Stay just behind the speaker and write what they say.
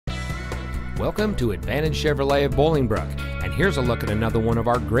Welcome to Advantage Chevrolet of Bolingbrook, and here's a look at another one of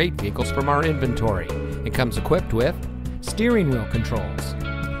our great vehicles from our inventory. It comes equipped with steering wheel controls,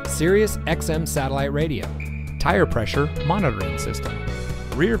 Sirius XM satellite radio, tire pressure monitoring system,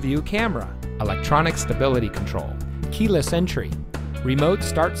 rear view camera, electronic stability control, keyless entry, remote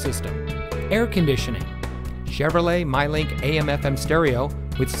start system, air conditioning, Chevrolet MyLink AM/FM stereo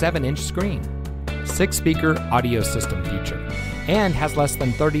with 7-inch screen, 6-speaker audio system feature, and has less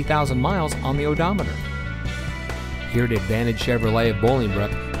than 30,000 miles on the odometer. Here at Advantage Chevrolet of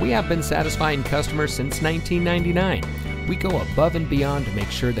Bolingbrook, we have been satisfying customers since 1999. We go above and beyond to make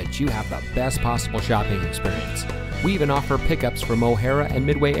sure that you have the best possible shopping experience. We even offer pickups from O'Hara and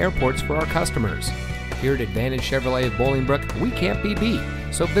Midway airports for our customers. Here at Advantage Chevrolet of Bolingbrook, we can't be beat,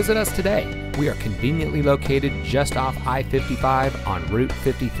 so visit us today. We are conveniently located just off I-55 on Route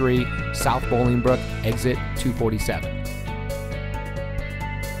 53, South Bolingbrook, exit 247.